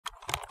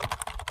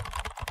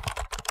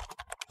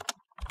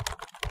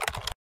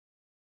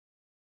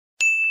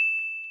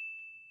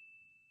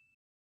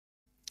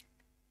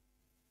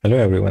Hello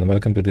everyone,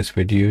 welcome to this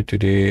video.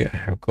 Today I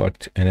have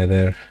got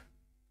another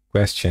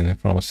question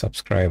from a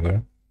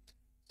subscriber.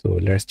 So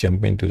let's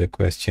jump into the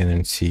question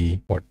and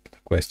see what the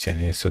question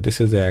is. So this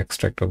is the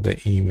extract of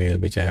the email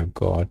which I have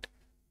got.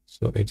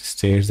 So it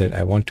states that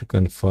I want to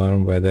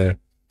confirm whether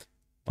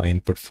my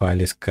input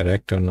file is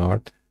correct or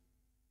not.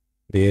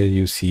 There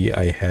you see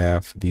I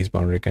have these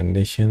boundary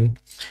conditions.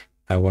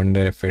 I wonder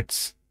if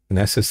it's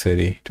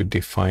necessary to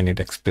define it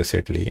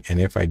explicitly,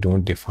 and if I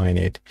don't define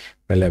it,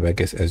 well,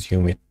 ABAQUS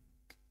assume it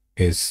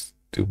is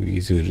to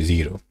be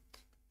 0.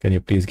 Can you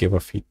please give a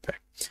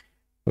feedback?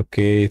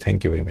 Okay,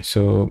 thank you very much.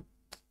 So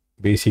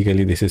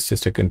basically this is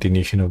just a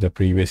continuation of the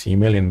previous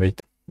email in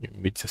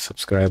which the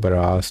subscriber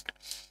asked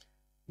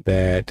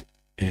that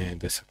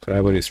the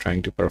subscriber is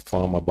trying to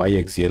perform a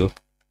biaxial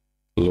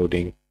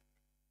loading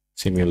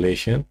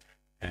simulation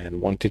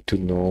and wanted to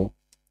know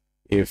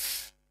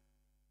if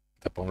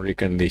the boundary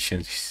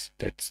conditions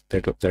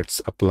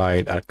that's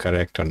applied are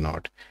correct or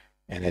not.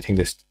 And I think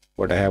this,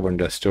 what I have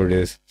understood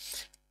is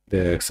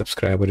the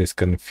subscriber is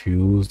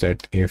confused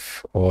that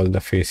if all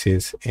the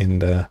faces in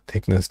the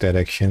thickness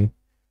direction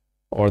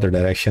or the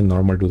direction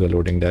normal to the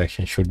loading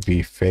direction should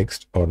be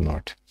fixed or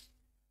not.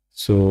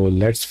 So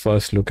let's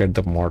first look at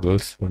the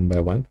models one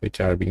by one, which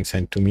are being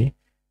sent to me,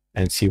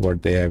 and see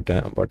what they have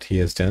done, what he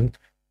has done,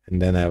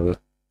 and then I will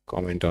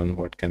comment on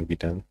what can be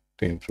done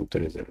to improve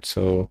the result.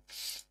 So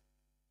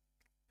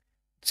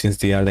since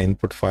they are the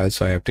input files,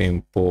 so I have to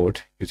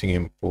import using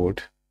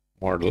import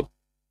model.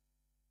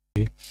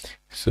 Okay.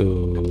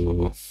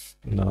 So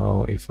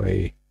now if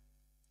I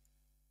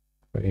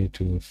try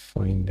to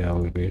find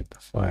out where the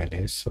file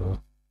is, so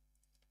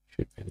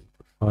should be an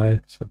input file.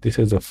 So this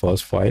is the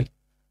first file.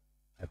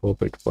 I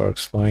hope it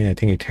works fine. I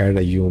think it had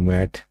a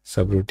UMAT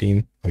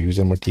subroutine or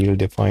user material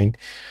defined,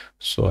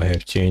 so I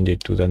have changed it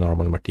to the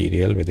normal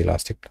material with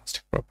elastic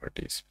plastic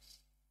properties.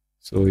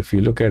 So if you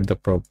look at the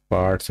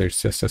part, so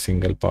it's just a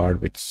single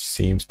part which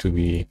seems to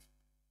be,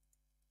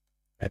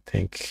 I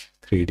think,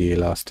 3D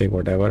elastic,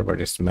 whatever,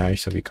 but it's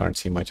mesh, so we can't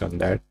see much on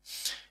that.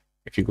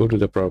 If you go to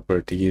the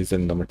properties,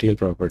 and the material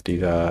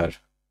properties are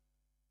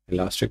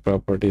elastic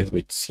properties,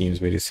 which seems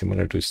very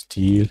similar to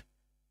steel.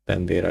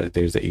 Then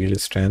there's the yield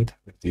strength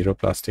with 0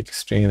 plastic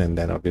strain, and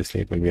then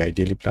obviously it will be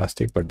ideally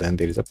plastic, but then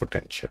there is a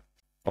potential.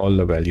 All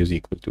the values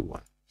equal to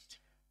 1.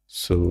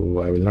 So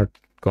I will not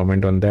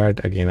comment on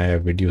that. Again, I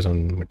have videos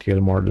on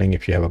material modeling.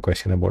 If you have a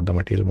question about the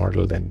material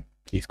model, then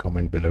please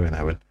comment below and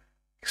I will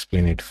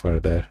explain it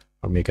further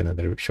or make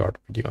another short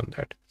video on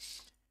that.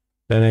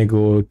 Then I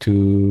go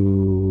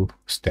to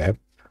step,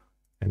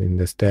 and in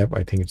the step,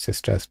 I think it's a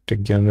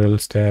static general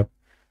step.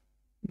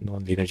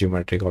 Non-linear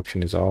geometric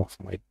option is off.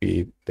 Might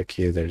be the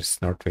case that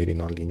it's not very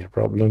non-linear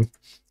problem,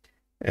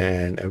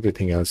 and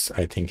everything else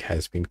I think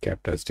has been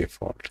kept as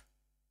default.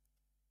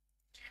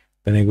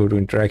 Then I go to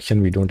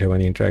interaction. We don't have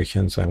any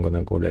interaction, so I'm going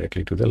to go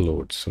directly to the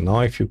loads. So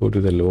now if you go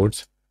to the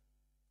loads,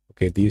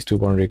 okay, these two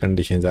boundary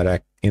conditions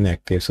are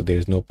inactive, so there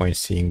is no point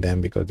seeing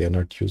them because they are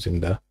not used in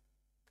the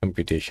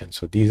computation.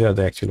 So these are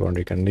the actual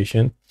boundary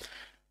condition.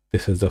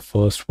 This is the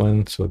first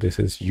one. So this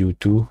is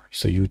U2.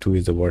 So U2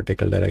 is the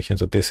vertical direction.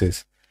 So this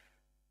is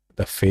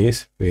the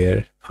phase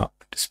where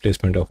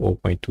displacement of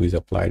 0.2 is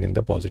applied in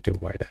the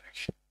positive y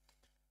direction.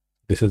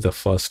 This is the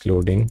first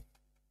loading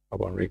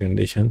boundary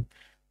condition,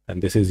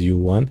 and this is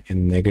U1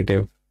 in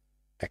negative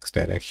x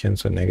direction.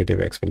 So negative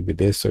x will be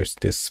this, so it's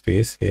this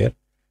space here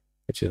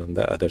which is on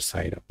the other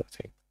side of the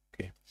thing.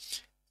 Okay,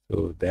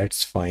 so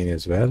that's fine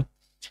as well,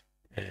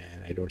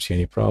 and I don't see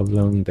any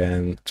problem.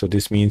 Then so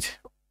this means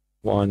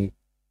 1,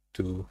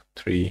 2,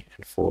 3,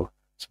 and 4.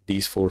 So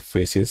these 4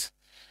 faces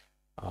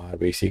are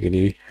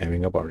basically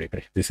having a boundary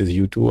condition. This is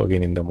U2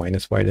 again in the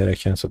minus y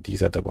direction. So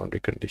these are the boundary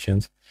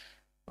conditions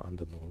on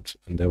the nodes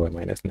and the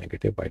minus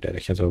negative y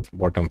direction. So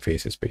bottom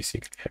face is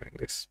basically having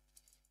this.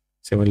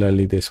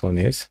 Similarly, this one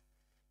is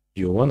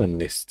U1, and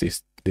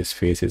this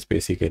face is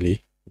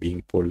basically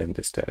being pulled in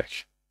this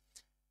direction.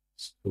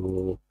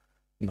 So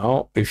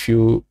now if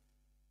you,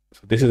 so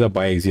this is a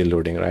biaxial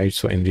loading, right?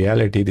 So in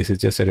reality, this is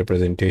just a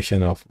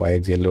representation of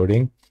biaxial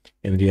loading.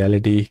 In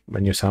reality,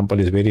 when your sample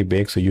is very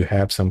big, so you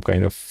have some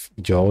kind of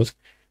jaws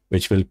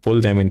which will pull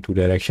them in 2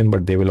 directions,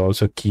 but they will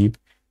also keep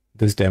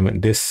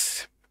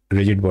this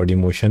rigid body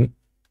motion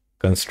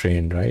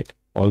constrained, right?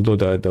 Although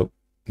the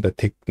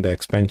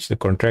expansion, the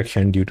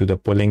contraction due to the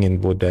pulling in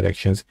both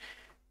directions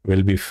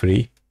will be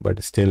free,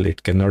 but still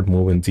it cannot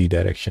move in z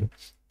direction.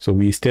 So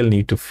we still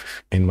need to,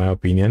 in my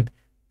opinion,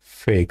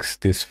 fix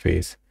this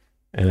phase.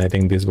 And I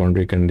think this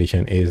boundary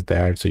condition is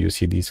that. So you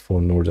see these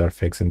 4 nodes are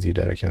fixed in z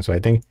direction. So I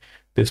think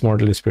this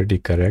model is pretty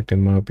correct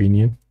in my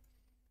opinion,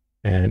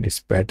 and it's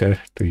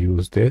better to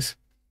use this.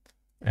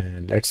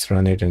 And let's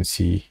run it and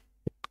see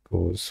it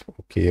goes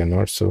okay or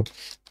not. So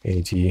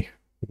AG1,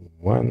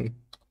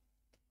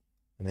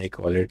 and I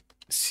call it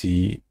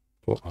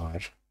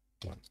COR1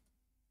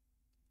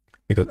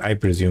 because I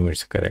presume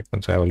it's a correct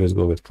one. So I always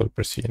go with full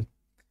precision.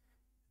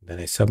 Then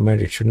I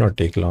submit. It should not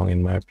take long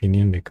in my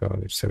opinion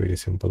because it's a very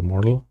simple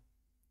model,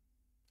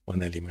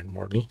 1 element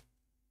model.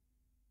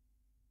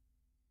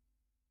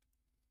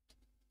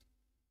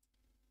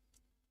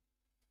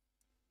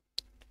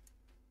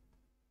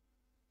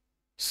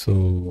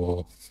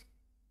 So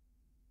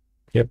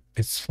yep,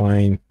 it's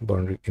fine.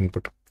 Boundary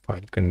input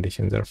file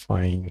conditions are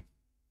fine.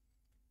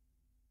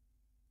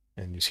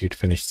 And you see it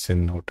finished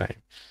in no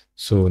time.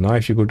 So now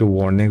if you go to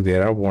warnings,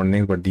 there are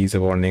warnings, but these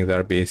warnings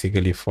are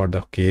basically for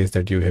the case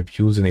that you have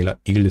used an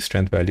yield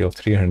strength value of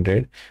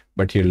 300,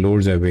 but your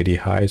loads are very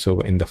high. So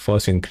in the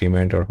first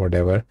increment or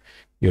whatever,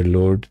 your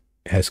load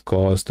has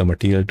caused the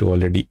material to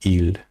already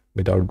yield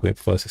without going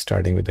first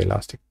starting with the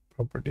elastic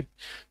property.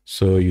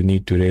 So you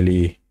need to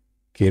really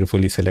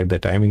carefully select the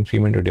time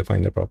increment to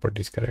define the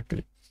properties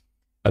correctly.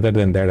 Other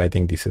than that, I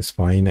think this is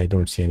fine. I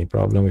don't see any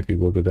problem. If you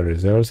go to the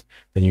results,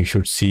 then you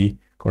should see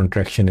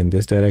contraction in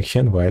this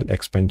direction while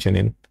expansion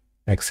in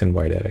X and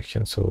Y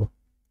direction. So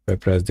if I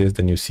press this,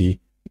 then you see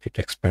it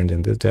expands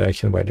in this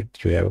direction while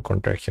you have a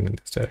contraction in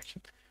this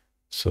direction.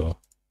 So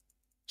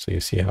you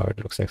see how it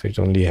looks like. So it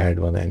only had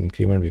one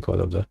increment because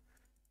of the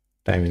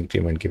time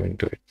increment given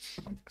to it.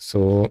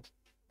 So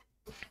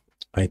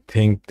I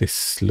think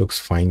this looks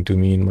fine to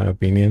me in my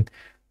opinion.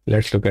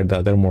 Let's look at the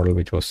other model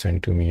which was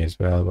sent to me as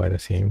well by the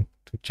same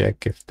to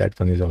check if that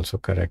one is also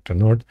correct or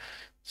not.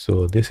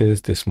 So this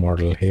is this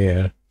model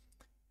here.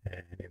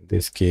 And in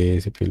this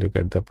case, if you look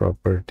at the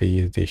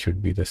properties, they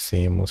should be the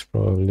same most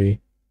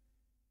probably.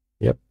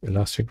 Yep,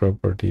 elastic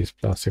properties,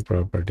 plastic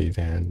properties,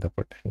 and the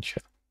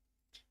potential.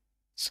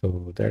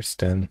 So that's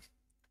done.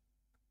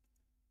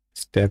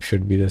 Step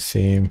should be the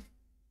same.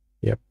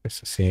 Yep, it's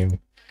the same.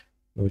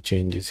 No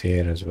changes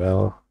here as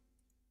well.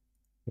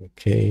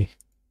 Okay.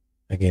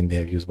 Again, they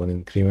have used one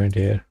increment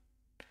here.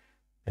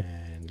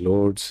 And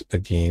loads,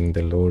 again,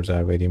 the loads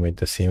are very much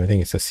the same. I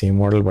think it's the same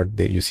model, but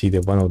you see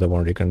that one of the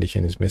boundary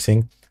condition is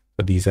missing.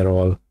 So these are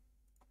all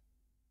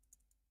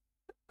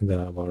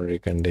the boundary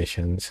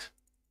conditions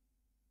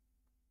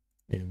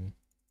in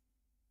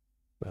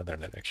the other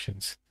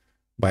directions,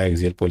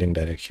 biaxial pulling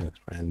direction.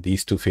 And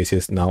these two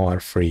faces now are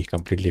free,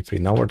 completely free.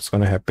 Now what's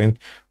going to happen,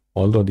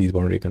 although these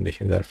boundary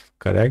conditions are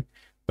correct,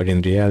 but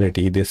in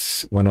reality,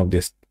 this one of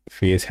this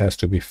face has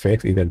to be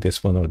fixed, either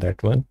this one or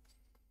that one.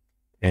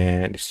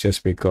 And it's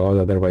just because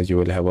otherwise you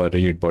will have a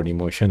rigid body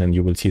motion and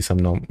you will see some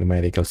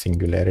numerical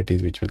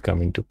singularities which will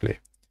come into play.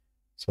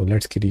 So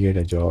let's create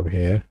a job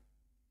here.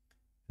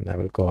 And I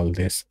will call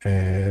this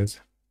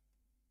as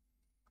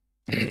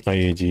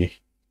IAG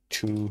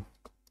 2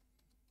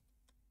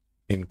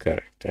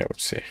 incorrect, I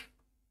would say.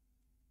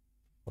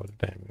 All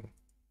the time.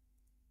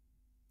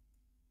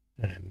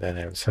 And then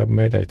I will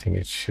submit. I think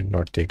it should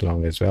not take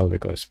long as well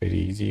because it's very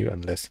easy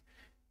unless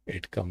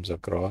it comes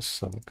across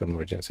some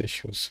convergence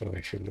issues. So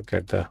if you look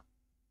at the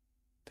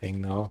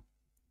thing now,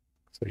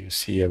 so you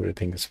see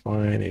everything is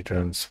fine, it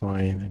runs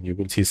fine, and you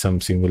will see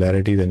some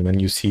singularities. And when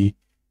you see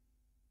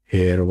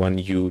here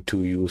 1U,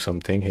 2U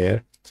something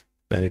here,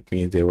 then it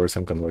means there were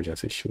some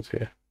convergence issues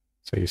here.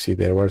 So you see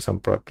there were some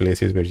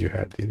places where you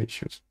had these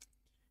issues.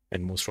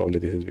 And most probably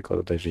this is because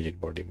of the rigid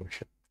body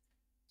motion.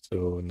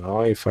 So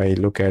now if I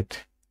look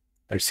at,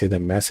 let's say the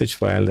message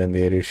file, then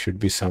there it should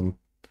be some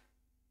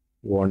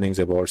warnings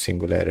about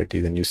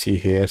singularities. And you see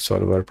here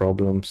solver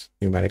problems,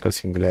 numerical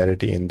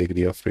singularity in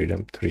degree of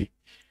freedom 3,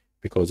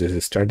 because this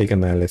is static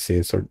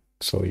analysis,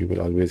 so you will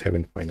always have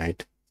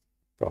infinite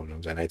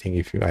problems. And I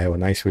think I have a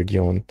nice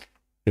video on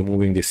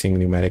removing the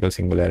numerical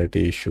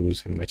singularity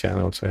issues in my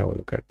channel, so have a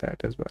look at that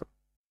as well.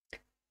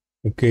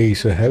 Okay,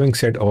 so having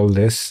said all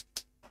this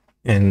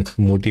and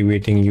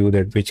motivating you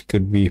that which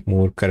could be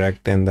more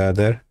correct than the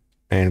other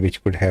and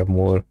which could have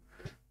more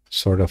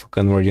sort of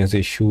convergence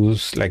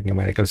issues like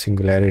numerical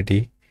singularity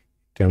in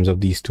terms of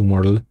these two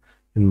models,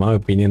 in my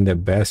opinion, the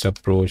best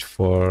approach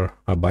for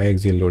a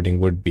biaxial loading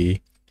would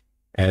be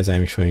as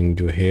I'm showing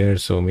you here.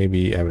 So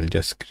maybe I will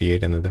just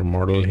create another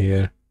model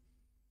here.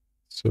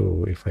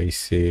 So if I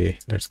say,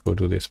 let's go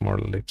to this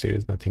model, if there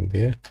is nothing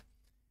there.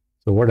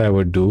 So what I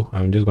would do,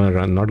 I'm just going to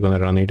run, not going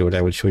to run it, but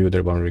I will show you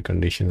the boundary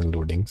conditions and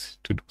loadings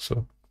to do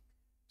so.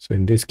 So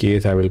in this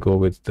case, I will go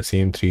with the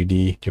same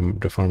 3D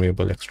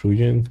deformable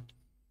extrusion.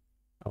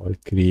 I will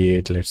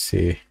create, let's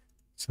say,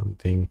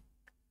 something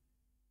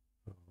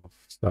of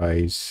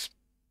size,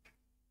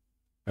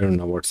 I don't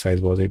know what size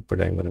was it, but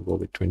I'm going to go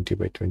with 20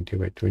 by 20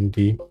 by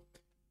 20.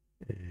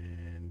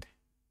 And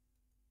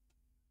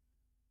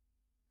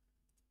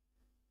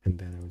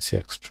then I will say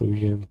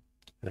extrusion,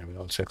 and I will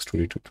also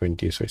extrude it to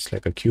 20. So it's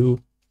like a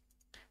cube.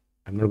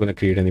 I'm not going to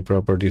create any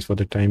properties for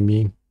the time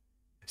being.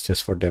 It's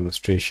just for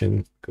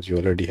demonstration because you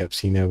already have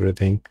seen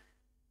everything.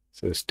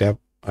 So step,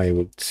 I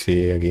would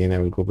say again, I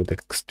will go with the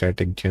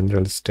static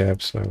general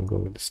step. So I will go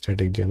with the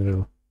static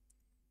general.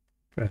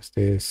 Press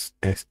this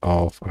as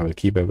off. I will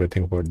keep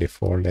everything for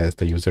default as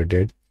the user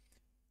did,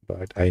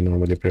 but I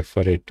normally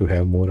prefer it to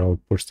have more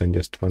outputs than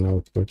just one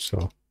output.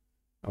 So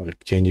I will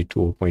change it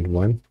to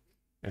 0.1,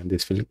 and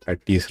this will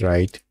at least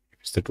write,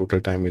 if the total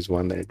time is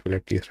 1, then it will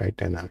at least write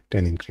 10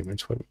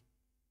 increments for me.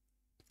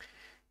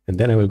 And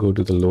then I will go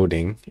to the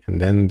loading, and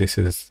then this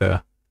is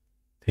the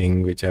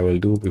thing which I will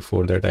do.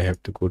 Before that, I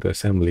have to go to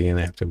assembly and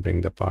I have to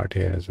bring the part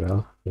here as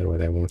well.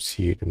 Otherwise, I won't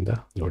see it in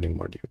the loading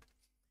module.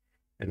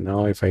 And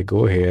now if I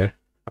go here,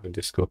 I'll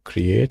just go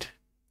create,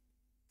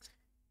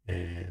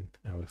 and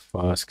I will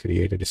first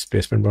create a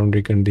displacement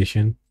boundary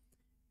condition.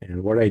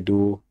 And what I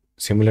do,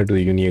 similar to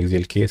the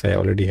uniaxial case, I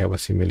already have a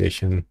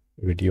simulation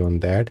video on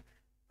that.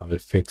 I will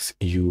fix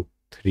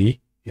U3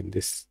 in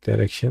this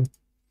direction.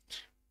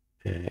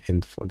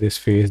 And for this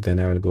phase, then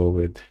I will go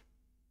with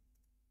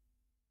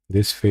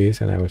this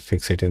phase and I will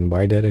fix it in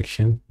Y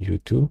direction,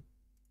 U2.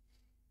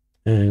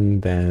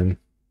 And then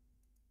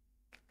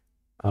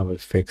I will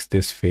fix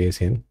this phase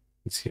in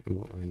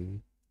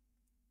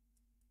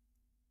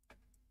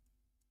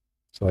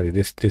sorry,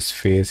 this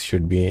phase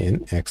should be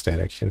in X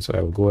direction. So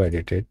I will go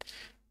edit it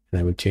and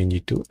I will change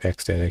it to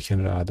X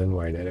direction rather than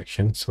Y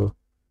direction. So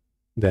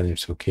then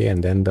it's okay.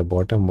 And then the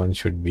bottom one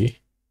should be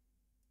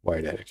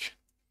Y direction.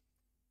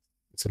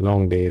 It's a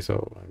long day,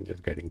 so I'm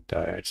just getting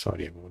tired.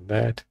 Sorry about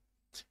that.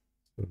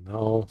 So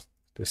now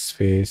this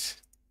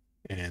phase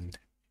and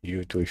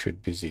U2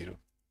 should be 0.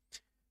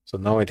 So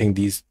now I think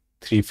these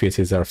three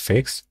phases are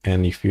fixed.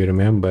 And if you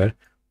remember,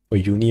 for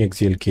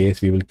uniaxial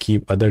case, we will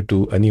keep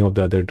any of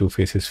the other two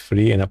phases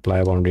free and apply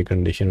a boundary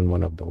condition on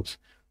one of those.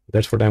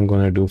 That's what I'm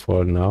going to do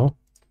for now.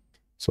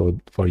 So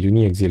for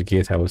uniaxial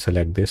case, I will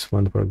select this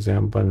one, for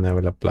example, and I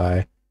will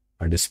apply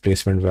a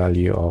displacement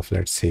value of,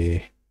 let's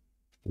say,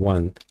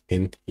 1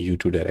 in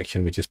U2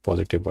 direction, which is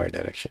positive Y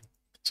direction.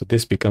 So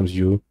this becomes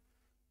a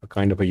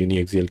kind of a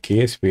uniaxial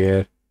case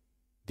where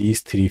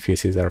these three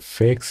phases are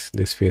fixed.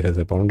 This phase has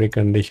a boundary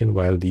condition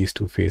while these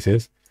two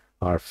phases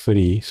are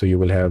free. So you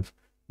will have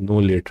no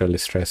lateral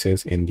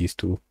stresses in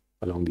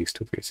along these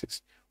two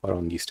phases or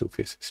on these two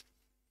phases.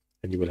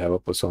 And you will have a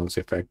Poisson's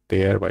effect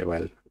there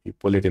while you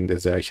pull it in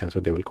this direction, so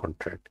they will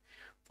contract.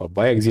 For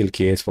biaxial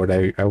case, what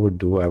I would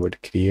do, I would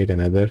create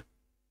another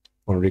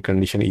boundary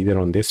condition either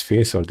on this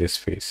phase or this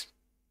phase.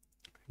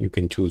 You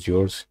can choose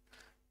yours.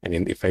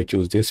 And if I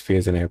choose this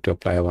phase, then I have to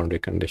apply a boundary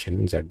condition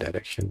in Z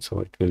direction. So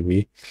it will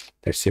be,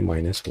 let's say,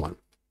 -1.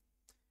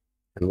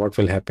 And what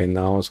will happen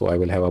now? So I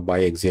will have a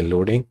biaxial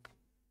loading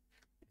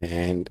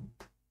and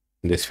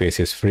this phase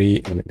is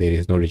free and there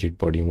is no rigid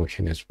body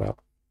motion as well.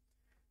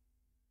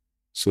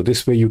 So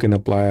this way you can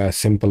apply a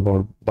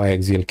simple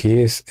biaxial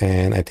case,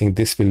 and I think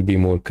this will be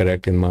more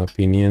correct in my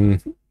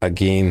opinion.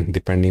 Again,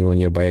 depending on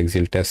your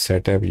biaxial test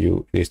setup,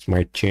 this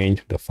might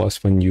change. The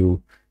first one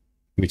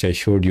which I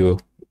showed you,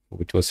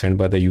 which was sent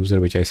by the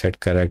user, which I set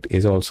correct,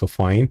 is also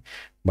fine,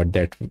 but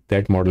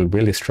that model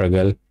will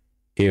struggle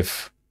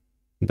if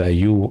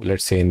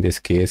let's say in this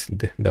case,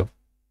 the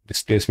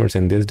displacements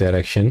in this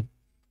direction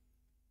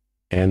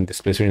and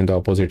displacement in the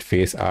opposite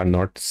phase are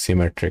not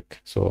symmetric.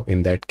 So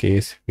in that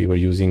case, we were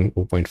using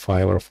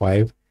 0.5 or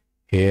 5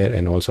 here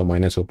and also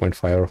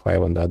 -0.5 or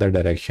 5 on the other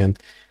direction.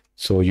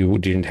 So you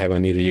didn't have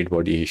any rigid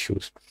body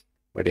issues.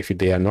 But if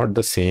they are not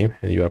the same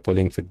and you are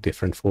pulling with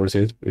different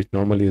forces, which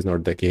normally is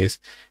not the case,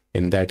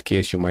 in that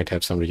case, you might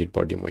have some rigid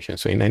body motion.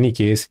 So in any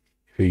case,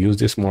 if you use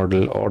this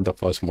model or the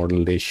first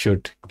model, they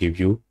should give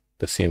you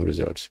the same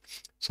results.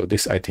 So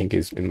this, I think,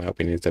 is, in my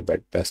opinion, is the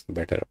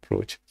better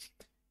approach.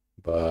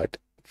 But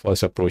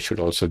first approach should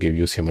also give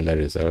you similar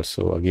results.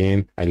 So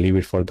again, I leave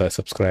it for the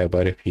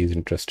subscriber if he's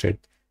interested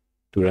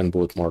to run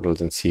both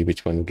models and see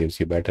which one gives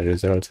you better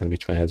results and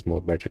which one has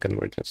better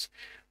convergence.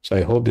 So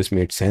I hope this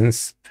made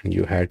sense and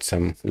you had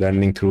some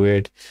learning through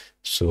it.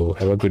 So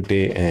have a good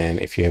day, and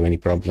if you have any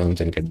problems,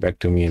 then get back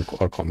to me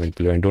or comment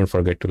below, and don't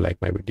forget to like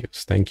my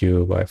videos. Thank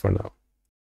you. Bye for now.